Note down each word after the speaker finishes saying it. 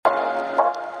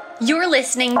You're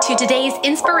listening to today's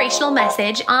inspirational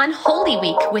message on Holy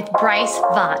Week with Bryce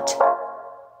Vaught.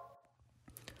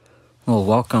 Well,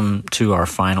 welcome to our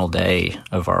final day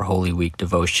of our Holy Week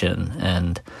devotion,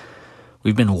 and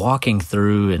we've been walking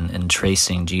through and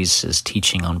tracing Jesus'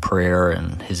 teaching on prayer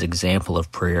and his example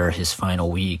of prayer his final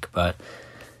week, but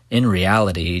in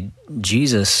reality,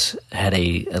 Jesus had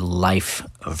a life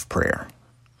of prayer.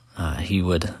 He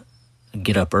would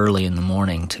get up early in the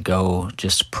morning to go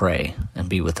just pray and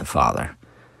be with the Father.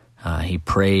 He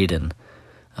prayed and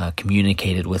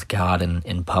communicated with God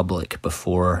in public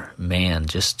before man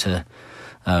just to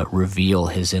reveal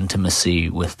his intimacy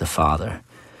with the Father.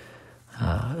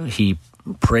 He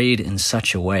prayed in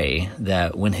such a way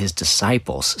that when his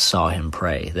disciples saw him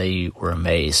pray, they were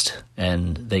amazed,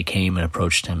 and they came and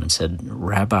approached him and said,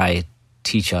 "Rabbi,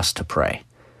 teach us to pray."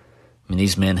 I mean,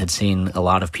 these men had seen a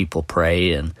lot of people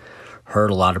pray and heard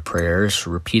a lot of prayers,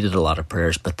 repeated a lot of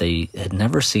prayers, but they had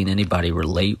never seen anybody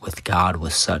relate with God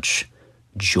with such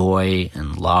joy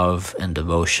and love and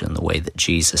devotion the way that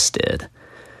Jesus did.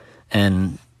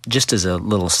 And just as a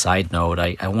little side note,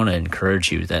 I want to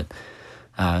encourage you that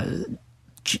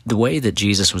the way that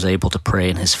Jesus was able to pray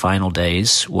in his final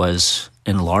days was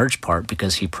in large part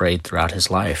because he prayed throughout his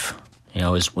life. You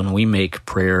know, is when we make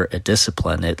prayer a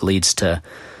discipline, it leads to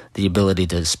the ability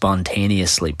to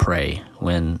spontaneously pray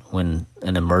when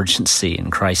an emergency and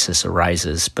crisis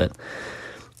arises. But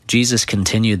Jesus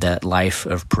continued that life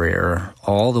of prayer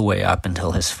all the way up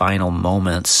until his final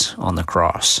moments on the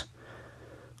cross.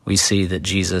 We see that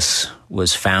Jesus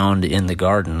was found in the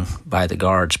garden by the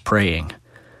guards praying.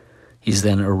 He's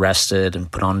then arrested and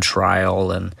put on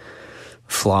trial and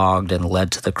flogged and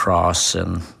led to the cross.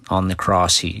 And on the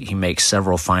cross, he makes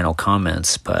several final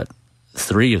comments, but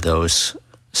 3 of those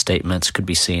statements could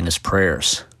be seen as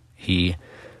prayers. He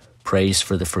prays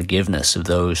for the forgiveness of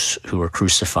those who were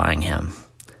crucifying him.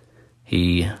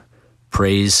 He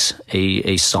prays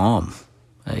a psalm,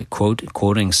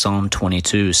 quoting Psalm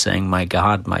 22, saying, my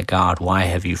God, why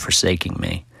have you forsaken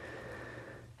me?"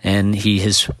 And he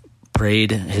has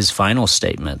prayed his final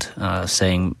statement,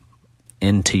 saying,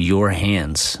 "Into your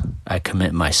hands I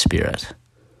commit my spirit."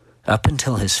 Up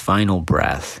until his final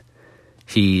breath,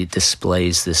 he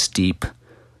displays this deep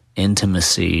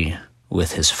intimacy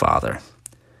with his Father.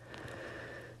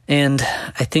 And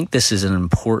I think this is an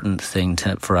important thing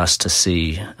for us to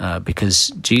see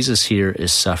because Jesus here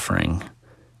is suffering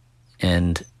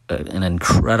in an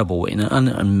incredible way, in an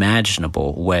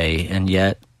unimaginable way, and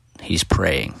yet he's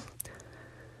praying.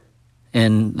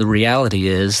 And the reality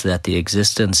is that the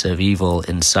existence of evil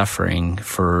and suffering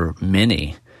for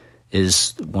many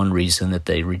is one reason that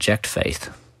they reject faith.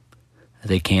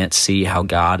 They can't see how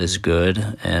God is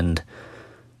good and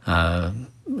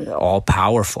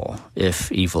all-powerful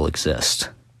if evil exists.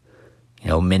 You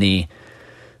know, many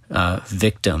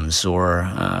victims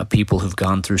or people who've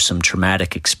gone through some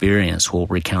traumatic experience will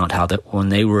recount how that when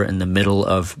they were in the middle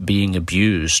of being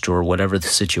abused or whatever the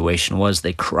situation was,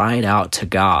 they cried out to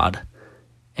God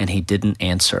and he didn't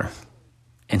answer.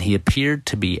 And he appeared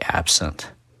to be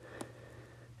absent.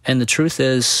 And the truth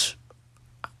is,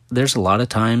 there's a lot of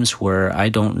times where I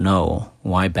don't know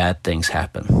why bad things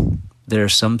happen. There are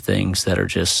some things that are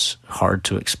just hard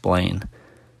to explain.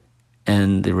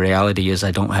 And the reality is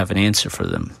I don't have an answer for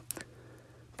them.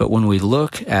 But when we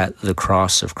look at the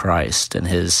cross of Christ and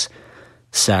his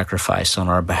sacrifice on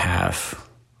our behalf,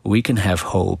 we can have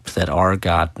hope that our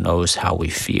God knows how we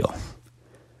feel.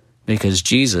 Because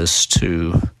Jesus,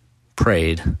 too,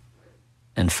 prayed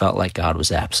and felt like God was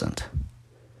absent.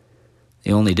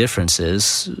 The only difference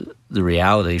is the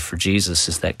reality for Jesus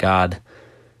is that God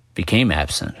became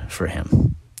absent for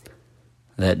him.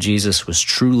 That Jesus was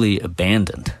truly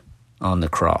abandoned on the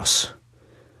cross.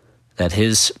 That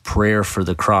his prayer for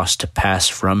the cross to pass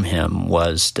from him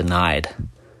was denied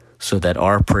so that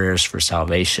our prayers for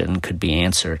salvation could be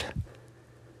answered.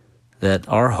 That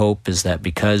our hope is that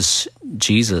because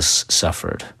Jesus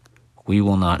suffered, we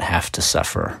will not have to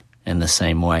suffer in the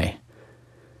same way.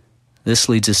 This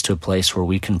leads us to a place where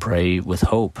we can pray with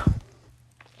hope.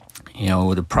 You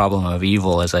know, the problem of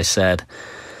evil, as I said,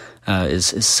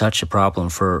 is such a problem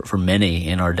for many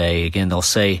in our day. Again, they'll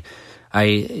say,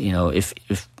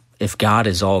 if God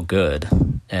is all good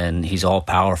and he's all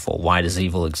powerful, why does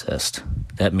evil exist?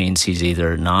 That means he's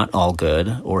either not all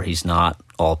good or he's not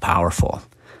all powerful.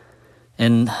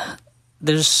 And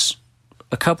there's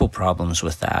a couple problems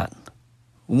with that.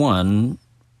 One,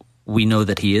 we know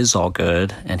that he is all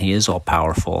good and he is all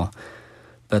powerful,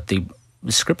 but the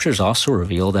scriptures also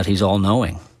reveal that he's all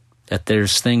knowing, that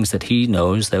there's things that he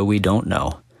knows that we don't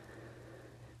know.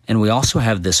 And we also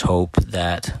have this hope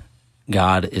that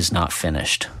God is not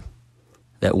finished,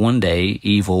 that one day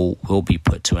evil will be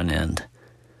put to an end.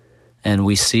 And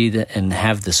we see that and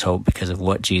have this hope because of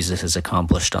what Jesus has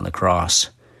accomplished on the cross.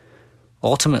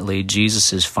 Ultimately,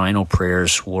 Jesus' final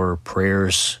prayers were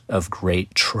prayers of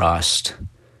great trust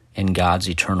in God's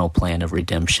eternal plan of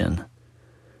redemption.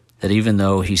 That even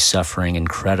though he's suffering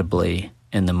incredibly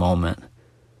in the moment,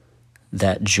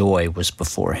 that joy was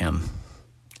before him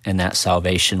and that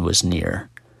salvation was near.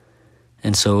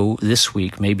 And so this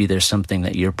week, maybe there's something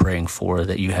that you're praying for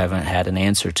that you haven't had an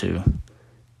answer to.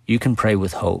 You can pray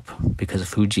with hope because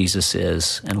of who Jesus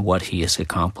is and what he has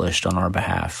accomplished on our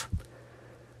behalf.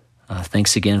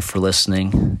 Thanks again for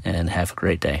listening, and have a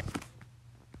great day.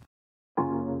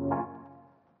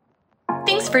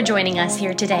 Thanks for joining us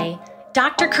here today.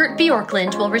 Dr. Kurt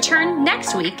Bjorklund will return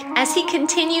next week as he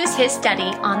continues his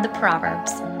study on the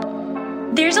Proverbs.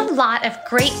 There's a lot of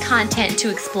great content to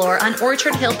explore on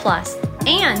Orchard Hill Plus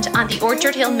and on the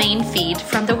Orchard Hill main feed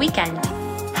from the weekend.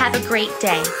 Have a great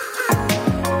day.